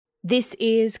This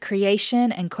is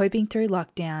Creation and Coping Through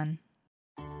Lockdown.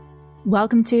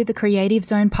 Welcome to the Creative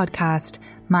Zone podcast.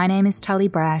 My name is Tully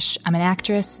Brash. I'm an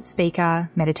actress,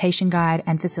 speaker, meditation guide,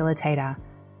 and facilitator.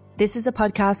 This is a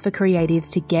podcast for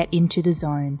creatives to get into the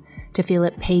zone, to feel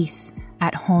at peace,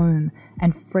 at home,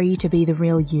 and free to be the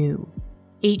real you.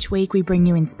 Each week we bring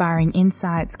you inspiring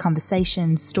insights,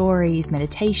 conversations, stories,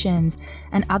 meditations,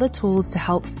 and other tools to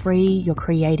help free your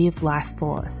creative life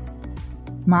force.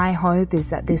 My hope is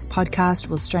that this podcast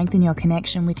will strengthen your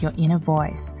connection with your inner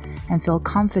voice and feel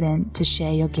confident to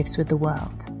share your gifts with the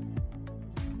world.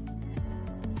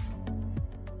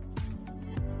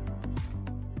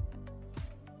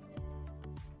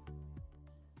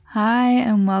 Hi,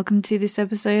 and welcome to this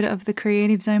episode of the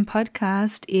Creative Zone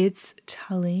podcast. It's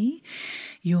Tully,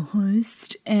 your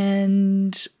host,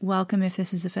 and welcome if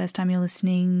this is the first time you're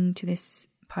listening to this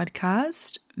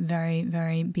podcast. Very,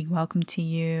 very big welcome to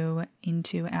you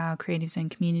into our Creative Zone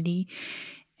community.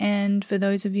 And for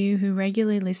those of you who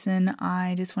regularly listen,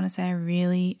 I just want to say I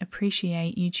really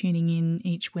appreciate you tuning in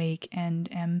each week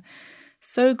and am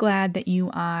so glad that you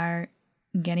are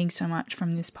getting so much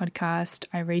from this podcast.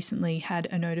 I recently had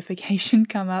a notification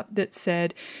come up that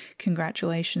said,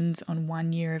 congratulations on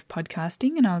 1 year of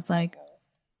podcasting. And I was like,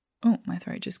 oh, my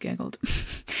throat just gurgled.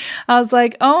 I was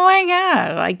like, oh my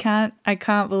God, I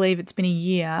can't believe it's been a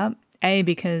year.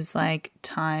 Because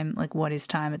time, what is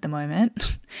time at the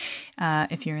moment?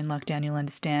 If you're in lockdown, you'll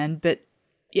understand. But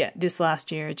yeah, this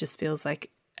last year, it just feels like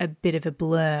a bit of a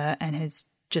blur and has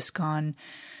just gone,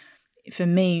 for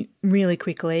me, really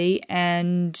quickly.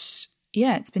 And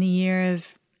yeah, it's been a year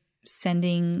of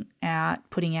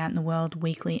putting out in the world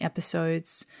weekly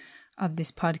episodes of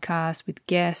this podcast with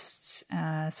guests.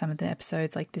 Some of the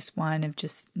episodes like this one of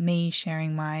just me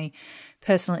sharing my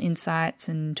personal insights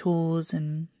and tools,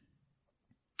 and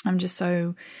I'm just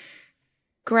so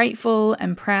grateful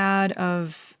and proud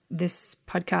of this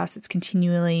podcast. It's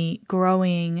continually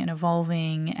growing and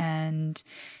evolving, and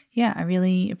yeah, I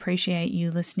really appreciate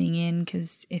you listening in,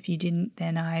 because if you didn't,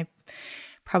 then I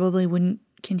probably wouldn't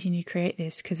continue to create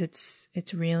this, because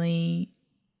it's really,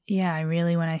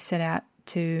 when I set out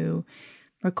to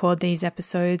record these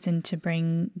episodes and to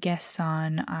bring guests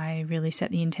on, I really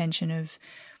set the intention of,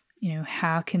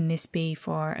 how can this be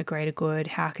for a greater good?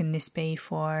 How can this be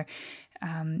for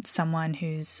someone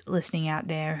who's listening out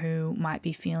there who might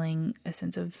be feeling a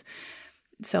sense of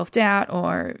self-doubt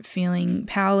or feeling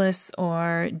powerless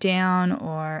or down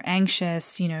or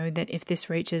anxious, that if this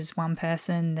reaches one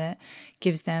person, that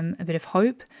gives them a bit of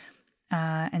hope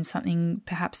and something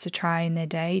perhaps to try in their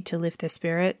day to lift their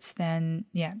spirits, then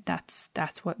yeah, that's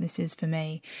what this is for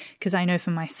me. Because I know for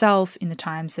myself, in the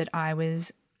times that I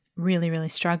was really, really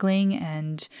struggling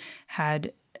and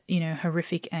had,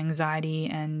 horrific anxiety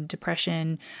and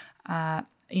depression, I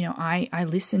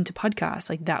listened to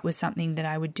podcasts. That was something that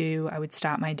I would do. I would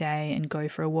start my day and go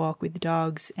for a walk with the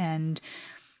dogs, and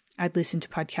I'd listen to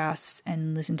podcasts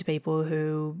and listen to people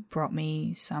who brought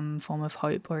me some form of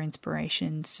hope or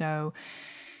inspiration. So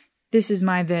this is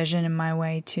my version and my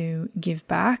way to give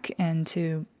back and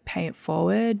to pay it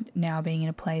forward, now being in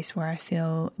a place where I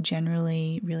feel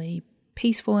generally really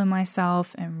peaceful in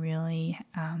myself and really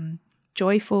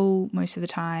joyful most of the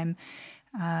time.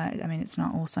 It's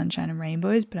not all sunshine and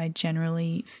rainbows, but I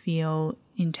generally feel,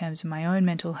 in terms of my own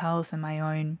mental health and my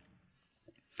own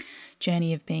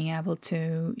journey of being able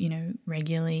to,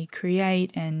 regularly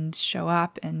create and show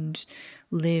up and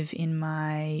live in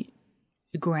my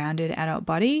grounded adult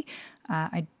body,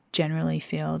 I generally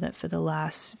feel that for the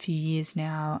last few years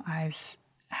now, I've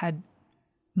had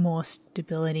more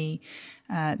stability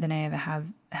than I ever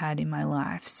have had in my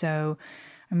life. So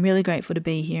I'm really grateful to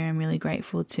be here. I'm really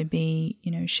grateful to be,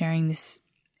 sharing this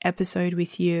episode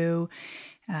with you,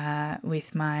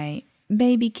 with my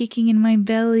baby kicking in my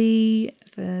belly.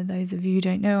 For those of you who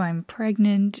don't know, I'm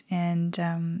pregnant, and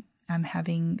I'm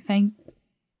having, thank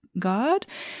God,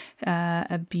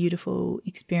 a beautiful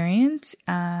experience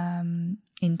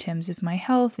in terms of my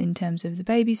health, in terms of the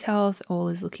baby's health. All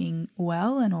is looking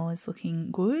well and all is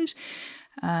looking good.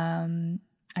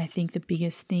 I think the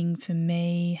biggest thing for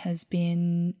me has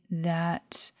been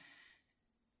that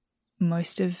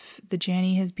most of the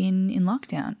journey has been in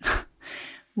lockdown,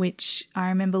 which I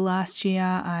remember last year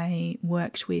I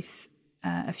worked with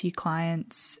a few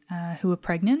clients who were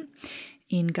pregnant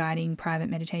in guiding private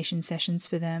meditation sessions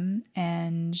for them,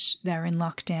 and they were in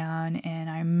lockdown, and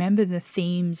I remember the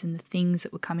themes and the things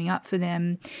that were coming up for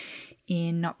them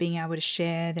in not being able to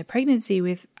share their pregnancy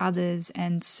with others.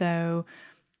 And so,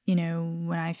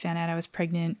 when I found out I was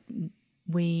pregnant,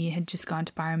 we had just gone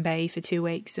to Byron Bay for 2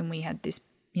 weeks, and we had this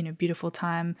beautiful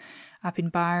time up in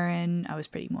Byron. I was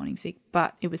pretty morning sick,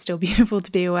 but it was still beautiful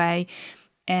to be away.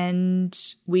 And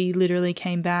we literally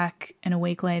came back and a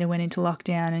week later went into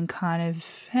lockdown and kind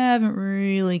of haven't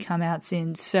really come out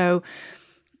since. So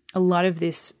a lot of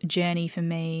this journey for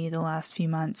me the last few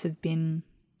months have been,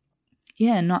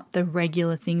 not the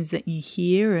regular things that you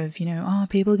hear of,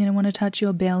 people are going to want to touch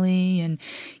your belly and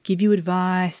give you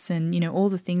advice and, all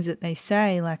the things that they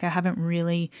say. Like I haven't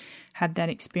really had that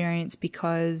experience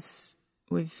because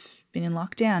we've been in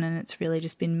lockdown and it's really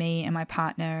just been me and my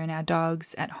partner and our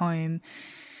dogs at home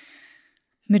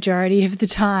majority of the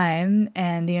time.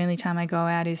 And the only time I go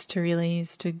out is to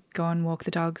go and walk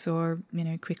the dogs or,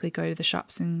 quickly go to the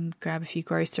shops and grab a few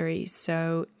groceries.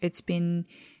 So it's been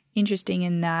interesting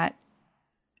in that,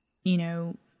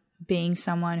 being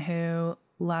someone who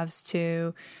loves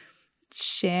to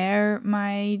share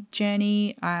my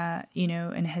journey,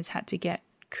 and has had to get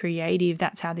creative.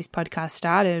 That's how this podcast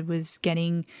started, was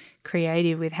getting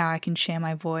creative with how I can share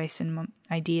my voice and my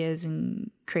ideas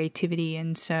and creativity.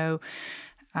 And so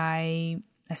I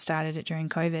started it during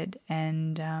COVID,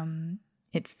 and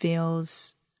it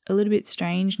feels a little bit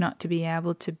strange not to be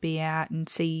able to be out and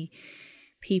see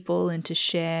people and to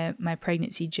share my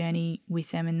pregnancy journey with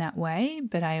them in that way.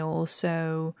 But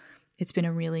it's been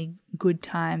a really good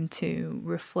time to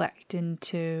reflect and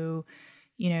to,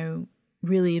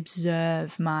 really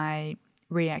observe my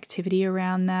reactivity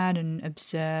around that and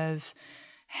observe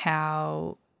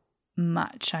how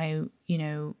much I,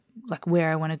 like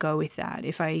where I want to go with that.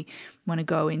 If I want to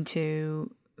go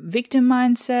into victim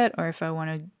mindset or if I want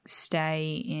to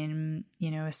stay in,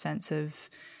 a sense of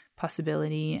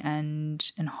possibility and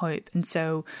hope. And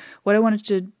so what I wanted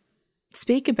to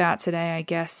speak about today, I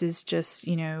guess, is just,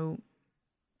 in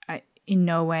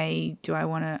no way do I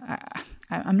want to,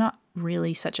 I'm not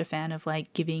really such a fan of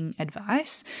like giving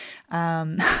advice.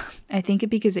 I think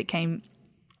because it came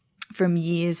from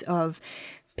years of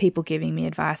people giving me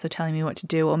advice or telling me what to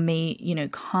do, or me,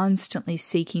 constantly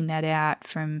seeking that out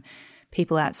from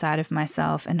people outside of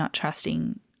myself and not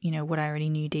trusting, what I already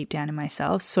knew deep down in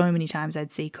myself. So many times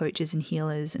I'd see coaches and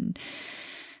healers and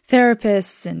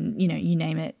therapists and, you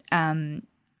name it. And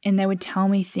they would tell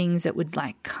me things that would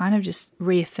like kind of just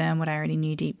reaffirm what I already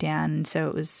knew deep down. And so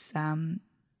it was,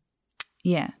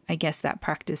 I guess that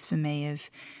practice for me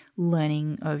of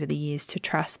learning over the years to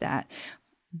trust that.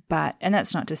 And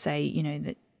that's not to say,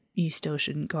 that you still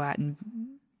shouldn't go out and,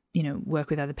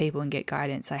 work with other people and get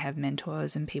guidance. I have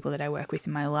mentors and people that I work with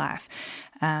in my life.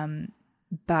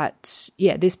 But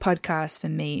this podcast for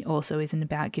me also isn't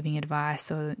about giving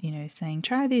advice or, saying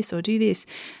try this or do this.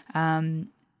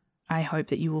 I hope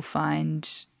that you will find,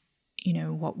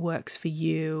 what works for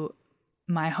you.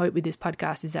 My hope with this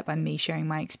podcast is that by me sharing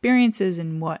my experiences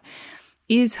and what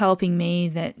is helping me,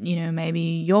 that, maybe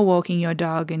you're walking your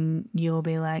dog and you'll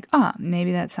be like,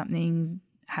 maybe that's something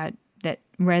that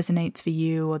resonates for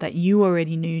you or that you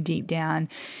already knew deep down.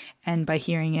 And by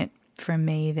hearing it from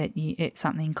me, that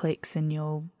something clicks and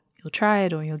you'll try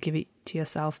it or you'll give it to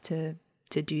yourself to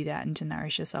do that and to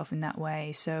nourish yourself in that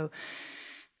way. So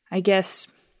I guess,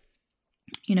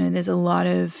 there's a lot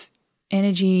of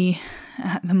energy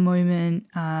at the moment.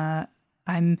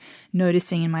 I'm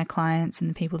noticing in my clients and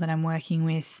the people that I'm working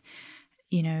with,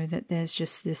 that there's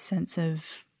just this sense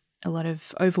of a lot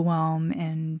of overwhelm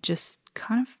and just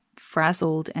kind of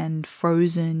frazzled and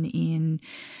frozen in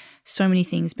so many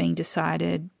things being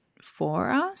decided for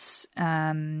us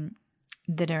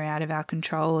that are out of our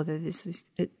control, or that there's this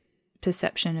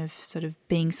perception of sort of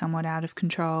being somewhat out of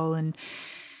control. And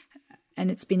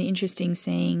it's been interesting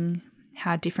seeing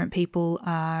how different people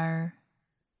are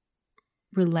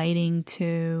relating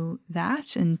to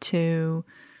that and to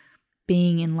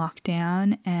being in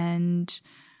lockdown. And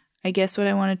I guess what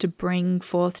I wanted to bring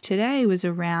forth today was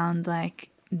around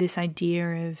like this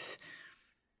idea of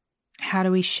how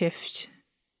do we shift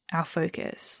our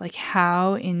focus? Like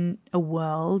how in a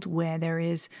world where there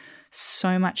is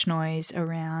so much noise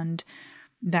around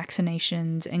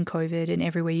vaccinations and COVID, and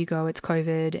everywhere you go it's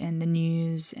COVID, and the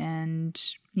news and,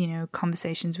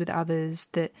 conversations with others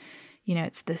that,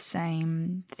 it's the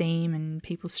same theme and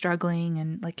people struggling,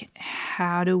 and like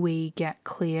how do we get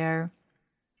clear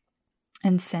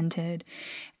and centered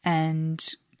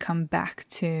and come back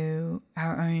to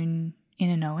our own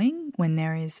inner knowing when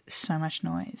there is so much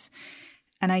noise?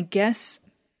 And I guess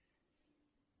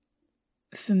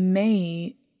for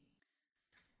me,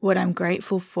 what I'm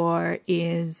grateful for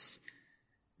is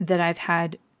that I've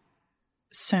had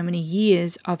so many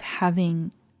years of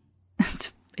having,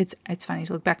 it's funny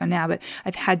to look back on now, but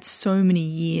I've had so many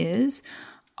years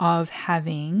of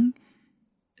having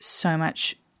so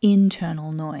much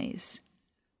internal noise.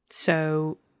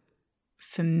 So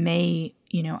for me,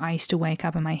 I used to wake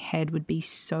up and my head would be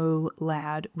so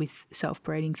loud with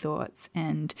self-berating thoughts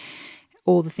and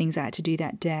all the things I had to do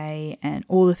that day and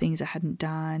all the things I hadn't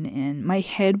done. And my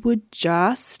head would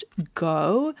just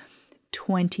go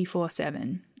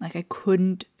 24/7. Like I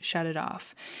couldn't shut it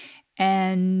off.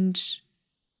 And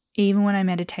even when I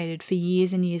meditated, for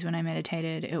years and years when I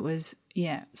meditated, it was,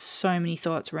 so many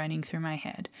thoughts running through my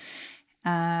head.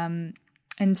 And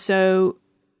so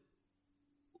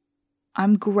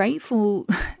I'm grateful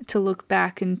to look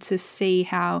back and to see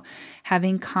how,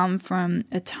 having come from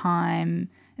a time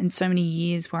and so many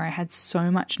years where I had so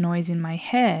much noise in my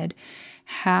head,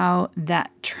 how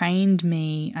that trained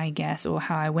me, I guess, or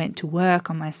how I went to work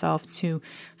on myself to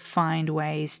find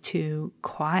ways to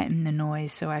quieten the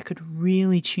noise so I could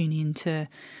really tune into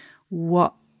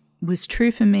what was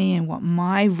true for me and what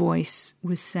my voice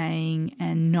was saying,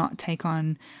 and not take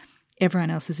on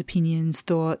everyone else's opinions,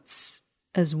 thoughts,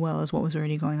 as well as what was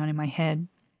already going on in my head.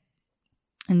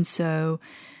 And so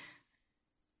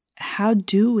how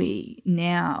do we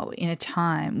now, in a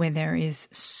time where there is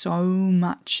so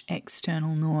much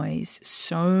external noise,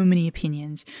 so many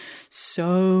opinions,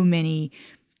 so many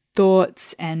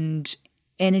thoughts and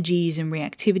energies and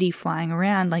reactivity flying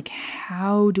around, like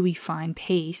how do we find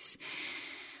peace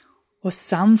or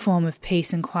some form of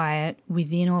peace and quiet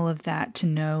within all of that, to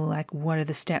know like what are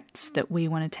the steps that we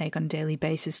want to take on a daily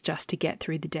basis just to get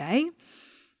through the day?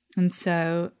 And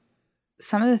so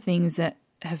some of the things that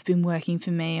have been working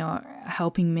for me or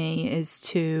helping me is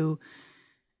to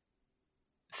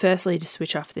firstly to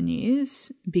switch off the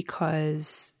news,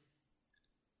 because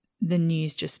the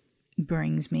news just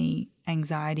brings me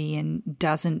anxiety and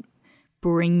doesn't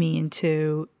bring me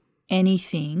into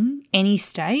anything, any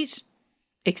state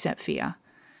except fear.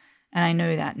 And I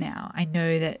know that now. I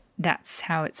know that that's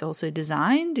how it's also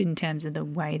designed in terms of the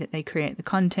way that they create the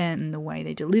content and the way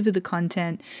they deliver the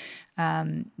content,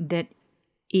 that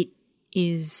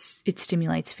it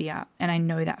stimulates fear. And I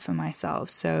know that for myself.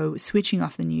 So switching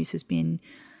off the news has been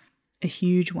a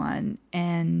huge one.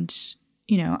 And,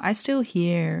 I still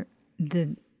hear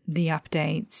the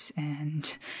updates,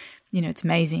 and, it's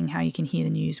amazing how you can hear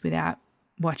the news without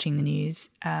watching the news.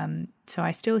 So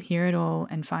I still hear it all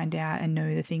and find out and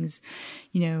know the things,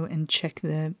 and check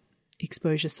the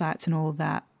exposure sites and all of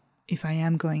that if I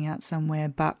am going out somewhere.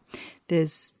 But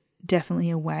there's definitely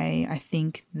a way, I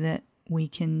think, that we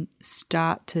can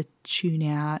start to tune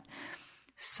out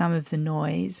some of the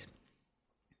noise.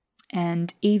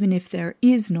 And even if there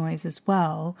is noise as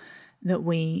well, that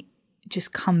we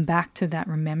just come back to that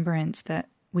remembrance that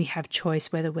we have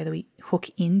choice whether we hook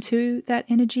into that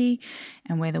energy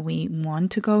and whether we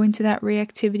want to go into that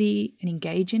reactivity and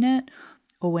engage in it,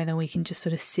 or whether we can just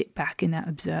sort of sit back in that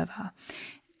observer.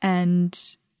 And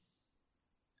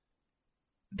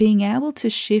being able to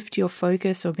shift your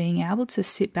focus, or being able to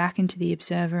sit back into the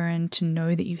observer and to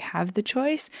know that you have the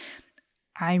choice,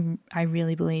 I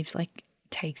really believe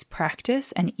takes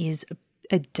practice and is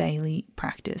a daily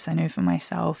practice. I know for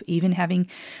myself, even having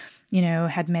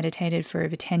had meditated for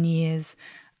over 10 years,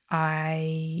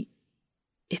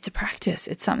 it's a practice.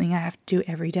 It's something I have to do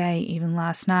every day. Even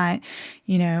last night,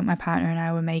 my partner and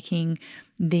I were making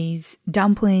these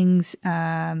dumplings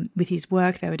with his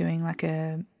work. They were doing like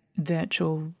a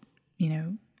virtual,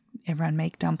 everyone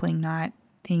make dumpling night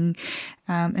thing.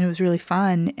 And it was really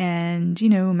fun. And,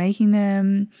 we're making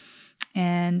them.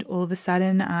 And all of a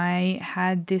sudden I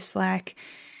had this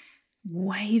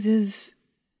wave of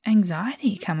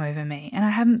anxiety come over me, and I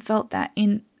haven't felt that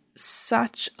in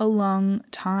such a long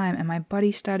time, and my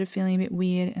body started feeling a bit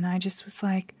weird, and I just was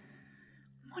like,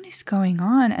 what is going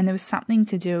on? And there was something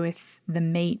to do with the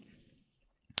meat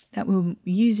that we were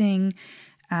using.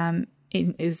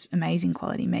 It was amazing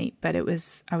quality meat, but there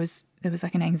was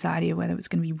like an anxiety of whether it was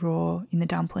going to be raw in the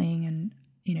dumpling, and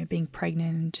being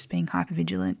pregnant and just being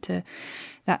hypervigilant to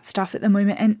that stuff at the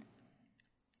moment. And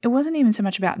it wasn't even so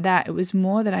much about that. It was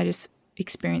more that I just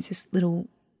experienced this little,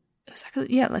 it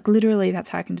was literally, that's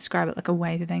how I can describe it, like a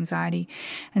wave of anxiety.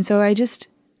 And so I just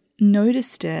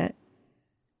noticed it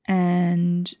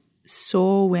and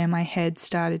saw where my head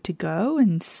started to go,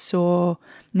 and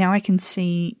now I can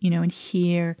see, and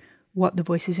hear what the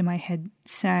voices in my head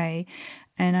say.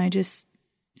 And I just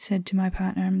said to my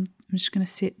partner, I'm just going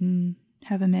to sit and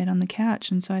have a med on the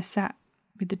couch. And so I sat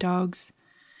with the dogs,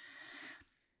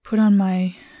 put on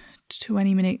my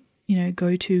 20-minute,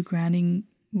 go-to grounding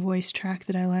voice track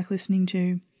that I like listening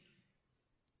to,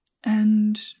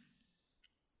 and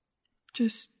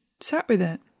just sat with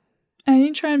it. I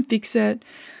didn't try and fix it.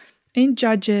 I didn't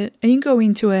judge it. I didn't go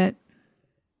into it.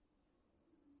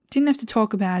 Didn't have to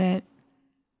talk about it.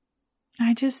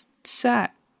 I just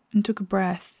sat and took a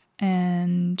breath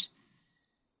and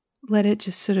let it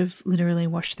just sort of literally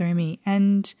wash through me.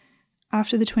 And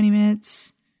after the 20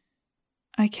 minutes,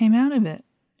 I came out of it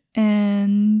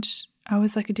and I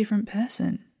was like a different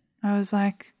person. I was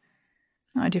like,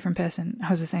 not a different person. I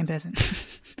was the same person.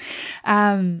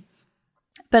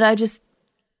 But I just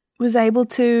was able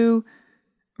to,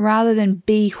 rather than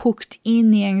be hooked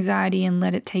in the anxiety and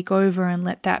let it take over and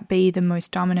let that be the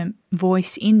most dominant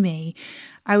voice in me,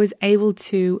 I was able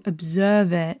to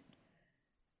observe it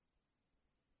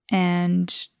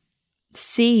and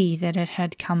see that it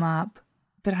had come up,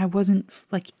 but I wasn't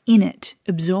like in it,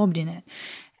 absorbed in it.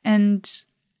 And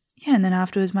yeah, and then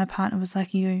afterwards my partner was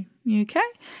like, you okay?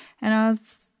 And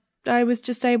I was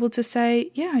just able to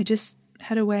say, yeah, I just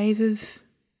had a wave of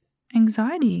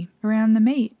anxiety around the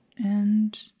meat,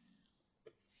 and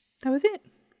that was it.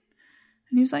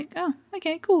 And he was like, oh,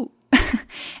 okay, cool.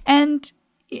 and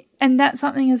that's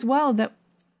something as well that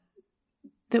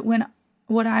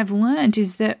what I've learned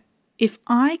is that if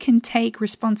I can take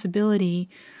responsibility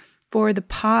for the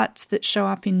parts that show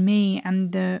up in me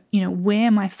and the,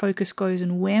 where my focus goes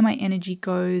and where my energy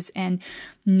goes, and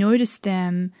notice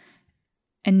them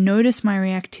and notice my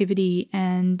reactivity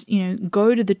and,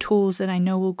 go to the tools that I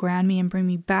know will ground me and bring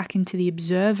me back into the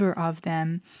observer of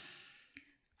them,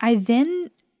 I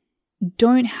then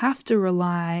don't have to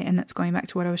rely, and that's going back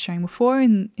to what I was sharing before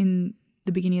in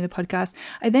the beginning of the podcast,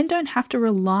 I then don't have to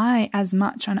rely as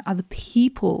much on other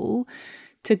people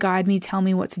to guide me, tell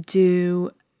me what to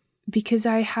do, because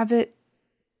I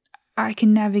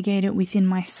can navigate it within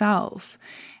myself.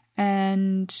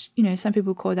 And, some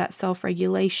people call that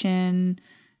self-regulation,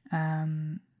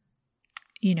 or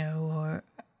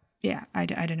I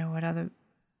don't know what other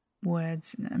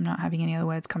words, I'm not having any other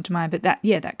words come to mind, but that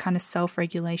kind of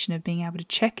self-regulation of being able to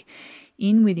check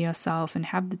in with yourself and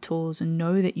have the tools and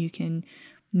know that you can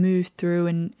move through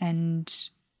and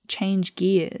change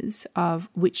gears of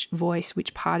which voice,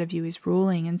 which part of you is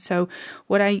ruling. And so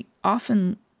what I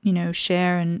often,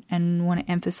 share and want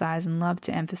to emphasize and love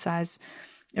to emphasize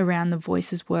around the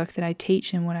voices work that I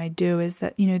teach and what I do is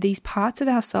that, these parts of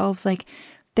ourselves, like,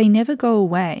 they never go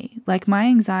away. Like my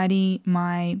anxiety,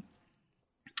 my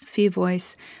fear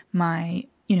voice, my,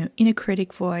 inner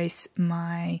critic voice,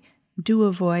 my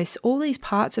doer voice, all these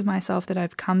parts of myself that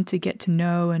I've come to get to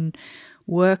know and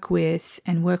work with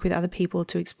other people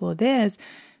to explore theirs,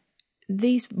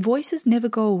 these voices never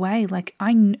go away. Like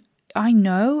I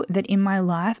know that in my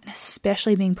life, and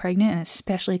especially being pregnant and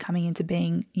especially coming into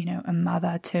being, a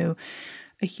mother to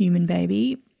a human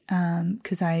baby,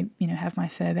 because I, have my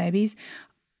fur babies,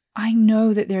 I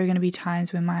know that there are going to be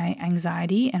times when my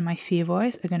anxiety and my fear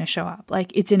voice are going to show up. Like,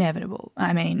 it's inevitable.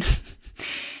 I mean,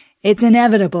 it's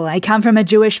inevitable. I come from a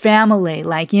Jewish family.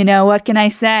 Like, what can I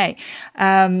say?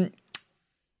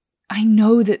 I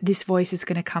know that this voice is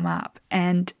going to come up.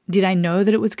 And did I know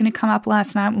that it was going to come up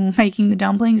last night when we were making the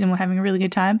dumplings and we're having a really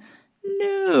good time?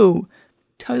 No.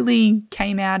 Totally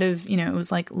came out of, it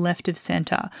was like left of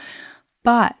center.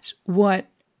 But what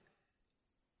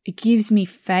it gives me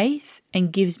faith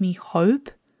and gives me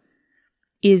hope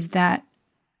is that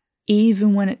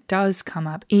even when it does come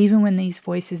up, even when these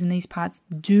voices and these parts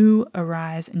do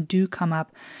arise and do come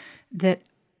up, that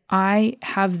I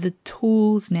have the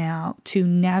tools now to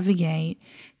navigate,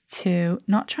 to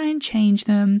not try and change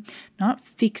them, not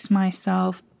fix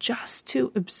myself, just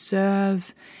to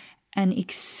observe and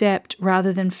accept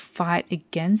rather than fight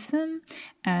against them.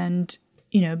 And,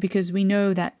 because we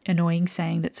know that annoying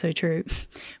saying that's so true,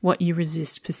 what you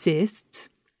resist persists.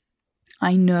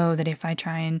 I know that if I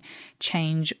try and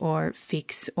change or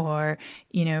fix or,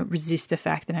 resist the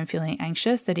fact that I'm feeling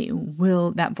anxious, that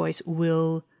that voice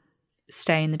will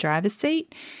stay in the driver's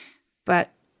seat.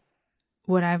 But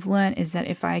what I've learned is that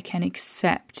if I can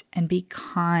accept and be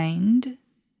kind,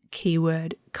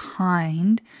 keyword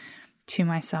kind, to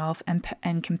myself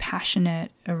and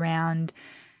compassionate around,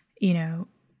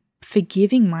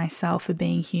 forgiving myself for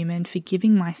being human,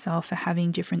 forgiving myself for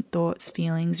having different thoughts,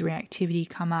 feelings, reactivity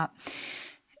come up,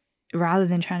 rather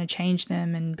than trying to change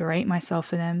them and berate myself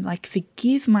for them, like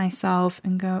forgive myself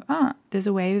and go, there's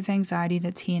a wave of anxiety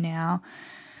that's here now.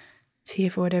 It's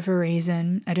here for whatever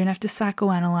reason. I don't have to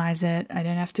psychoanalyze it. I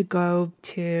don't have to go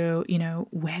to,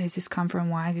 where does this come from?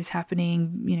 Why is this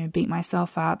happening? Beat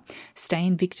myself up, stay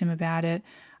in victim about it.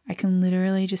 I can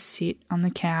literally just sit on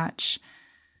the couch,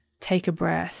 take a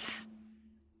breath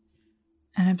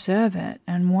and observe it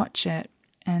and watch it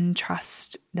and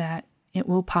trust that it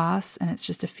will pass and it's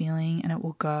just a feeling and it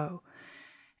will go.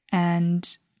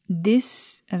 And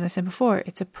this, as I said before,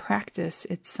 it's a practice.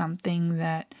 It's something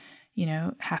that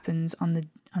happens on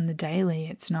the daily.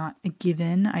 It's not a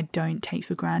given. I don't take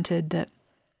for granted that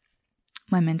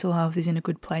my mental health is in a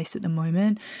good place at the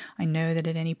moment. I know that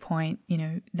at any point,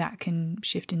 that can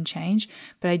shift and change,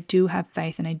 but I do have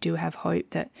faith and I do have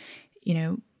hope that,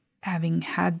 having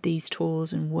had these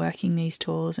tools and working these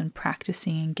tools and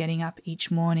practicing and getting up each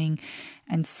morning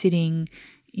and sitting,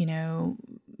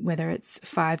 whether it's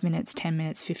 5 minutes, 10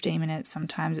 minutes, 15 minutes,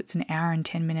 sometimes it's an hour and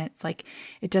 10 minutes, like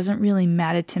it doesn't really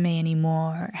matter to me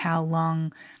anymore how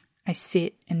long I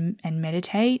sit and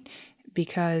meditate,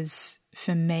 because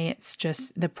for me, it's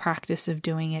just the practice of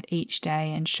doing it each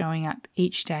day and showing up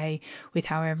each day with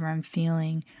however I'm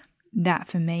feeling. That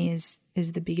for me is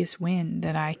the biggest win,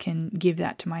 that I can give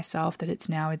that to myself, that it's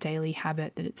now a daily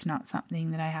habit, that it's not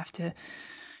something that I have to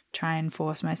try and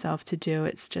force myself to do.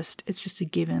 It's just a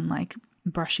given, like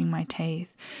brushing my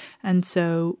teeth. And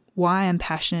so why I'm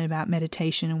passionate about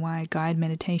meditation and why I guide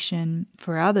meditation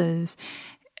for others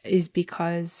is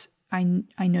because I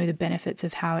know the benefits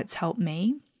of how it's helped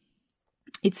me.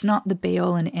 It's not the be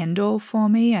all and end all for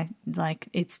me.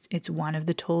 It's one of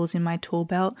the tools in my tool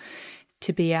belt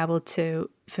to be able to,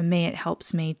 for me, it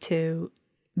helps me to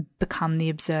become the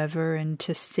observer and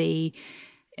to see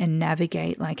and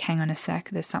navigate, like, hang on a sec,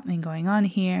 there's something going on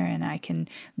here, and I can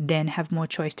then have more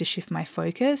choice to shift my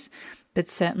focus. But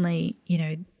certainly,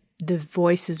 the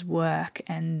voices work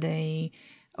and the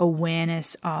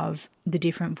awareness of the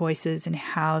different voices and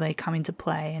how they come into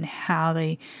play and how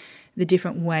the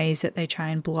different ways that they try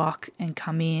and block and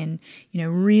come in,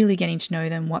 really getting to know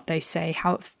them, what they say,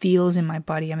 how it feels in my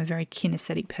body. I'm a very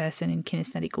kinesthetic person and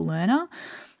kinesthetic learner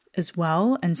as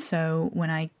well. And so when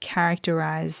I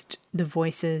characterized the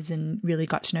voices and really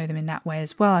got to know them in that way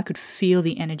as well, I could feel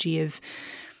the energy of,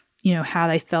 how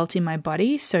they felt in my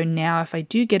body. So now if I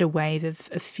do get a wave of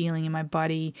feeling in my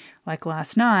body, like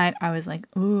last night, I was like,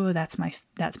 oh, that's my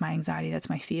anxiety. That's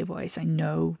my fear voice. I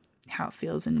know how it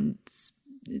feels, and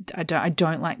I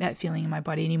don't like that feeling in my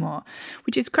body anymore,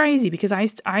 which is crazy because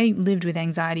I lived with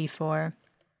anxiety for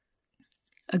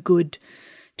a good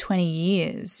 20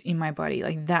 years in my body.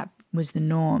 Like, that was the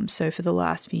norm. So for the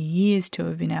last few years to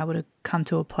have been able to come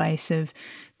to a place of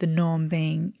the norm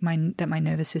being that my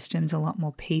nervous system's a lot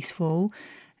more peaceful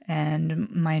and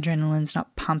my adrenaline's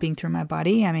not pumping through my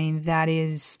body. I mean,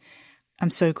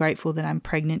 I'm so grateful that I'm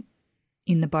pregnant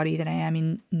in the body that I am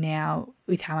in now,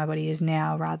 with how my body is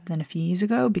now rather than a few years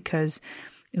ago, because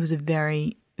it was a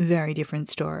very, very different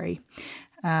story.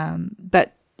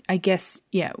 But I guess,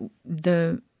 one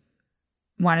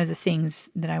of the things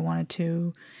that I wanted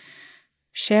to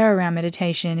share around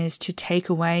meditation is to take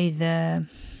away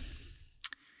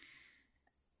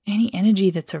any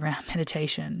energy that's around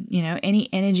meditation, any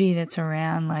energy that's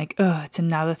around like, oh, it's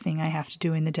another thing I have to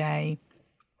do in the day,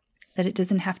 that it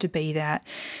doesn't have to be that.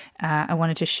 I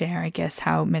wanted to share, I guess,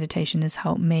 how meditation has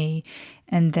helped me,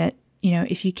 and that,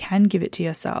 if you can give it to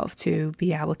yourself to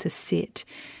be able to sit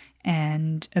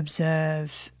and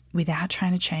observe without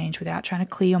trying to change, without trying to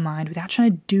clear your mind, without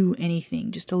trying to do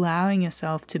anything, just allowing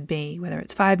yourself to be, whether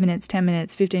it's 5 minutes, 10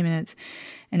 minutes, 15 minutes,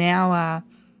 an hour,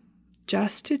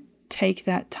 just to take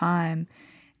that time,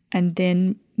 and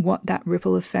then what that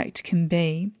ripple effect can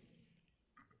be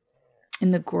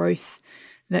and the growth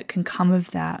that can come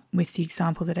of that, with the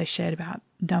example that I shared about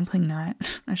dumpling night.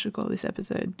 I should call this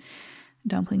episode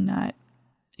Dumpling Night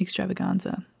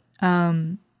Extravaganza.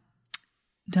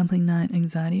 Dumpling night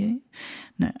anxiety?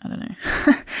 No, I don't know.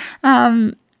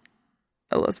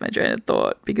 I lost my train of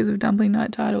thought because of dumpling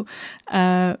night title.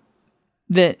 But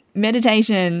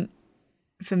meditation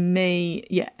for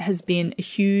me, has been a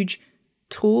huge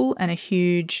tool and a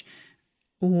huge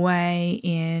way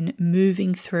in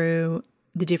moving through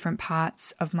the different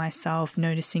parts of myself,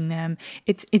 noticing them.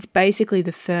 It's basically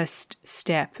the first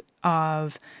step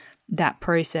of that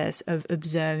process of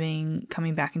observing,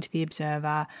 coming back into the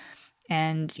observer.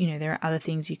 And, there are other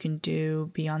things you can do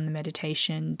beyond the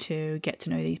meditation to get to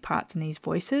know these parts and these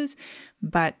voices.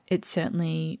 But it's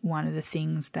certainly one of the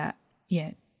things that,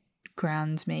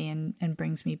 grounds me and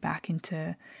brings me back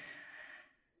into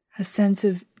a sense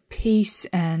of peace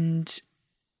and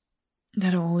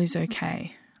that all is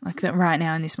okay. Like that right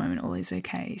now in this moment, all is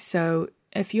okay. So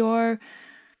if you're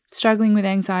struggling with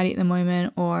anxiety at the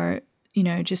moment, or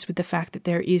just with the fact that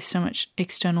there is so much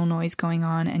external noise going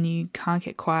on and you can't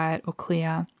get quiet or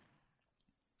clear,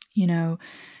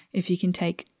 if you can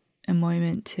take a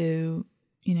moment to,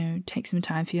 take some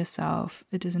time for yourself.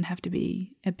 It doesn't have to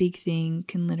be a big thing,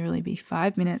 can literally be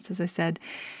 5 minutes, as I said.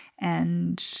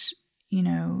 And,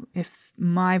 if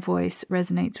my voice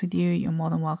resonates with you, you're more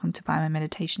than welcome to buy my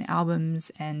meditation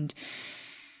albums and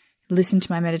listen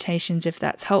to my meditations if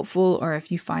that's helpful, or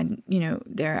if you find,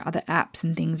 there are other apps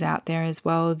and things out there as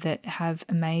well that have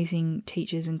amazing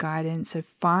teachers and guidance. So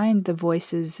find the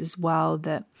voices as well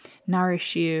that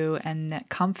nourish you and that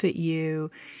comfort you,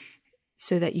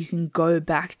 so that you can go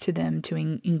back to them to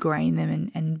ingrain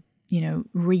them and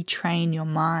retrain your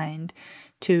mind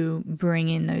to bring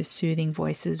in those soothing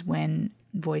voices when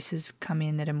voices come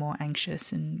in that are more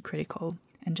anxious and critical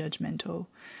and judgmental.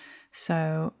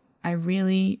 So I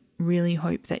really, really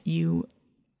hope that you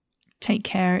take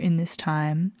care in this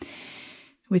time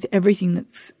with everything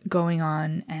that's going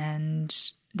on, and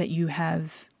that you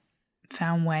have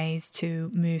found ways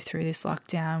to move through this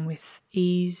lockdown with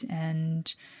ease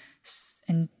and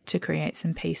to create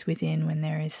some peace within when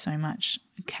there is so much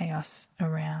chaos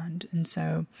around. And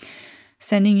so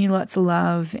sending you lots of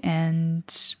love,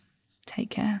 and take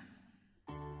care.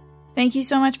 Thank you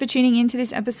so much for tuning into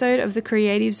this episode of the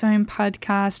Creative Zone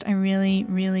podcast. I really,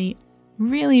 really,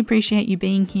 really appreciate you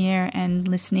being here and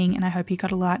listening, and I hope you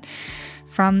got a lot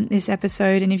from this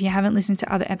episode. And if you haven't listened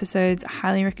to other episodes, I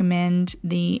highly recommend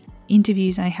the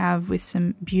interviews I have with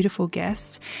some beautiful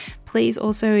guests. Please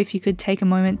also, if you could take a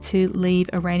moment to leave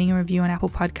a rating and review on Apple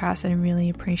Podcasts, I really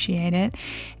appreciate it.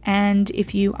 And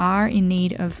if you are in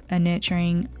need of a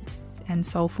nurturing and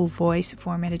soulful voice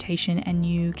for meditation and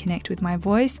you connect with my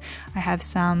voice, I have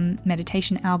some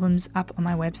meditation albums up on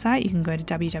my website. You can go to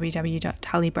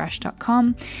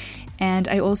www.tullybrash.com. And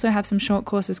I also have some short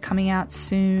courses coming out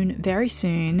soon, very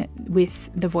soon,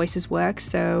 with the voices work.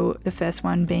 So the first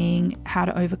one being how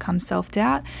to overcome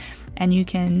self-doubt. And you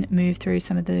can move through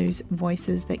some of those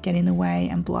voices that get in the way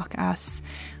and block us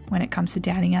when it comes to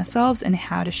doubting ourselves, and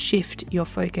how to shift your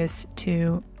focus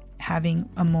to having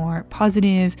a more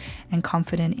positive and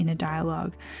confident inner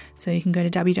dialogue. So you can go to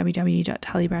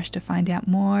www.tullybrash to find out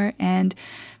more. And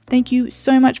thank you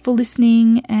so much for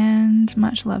listening, and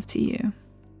much love to you.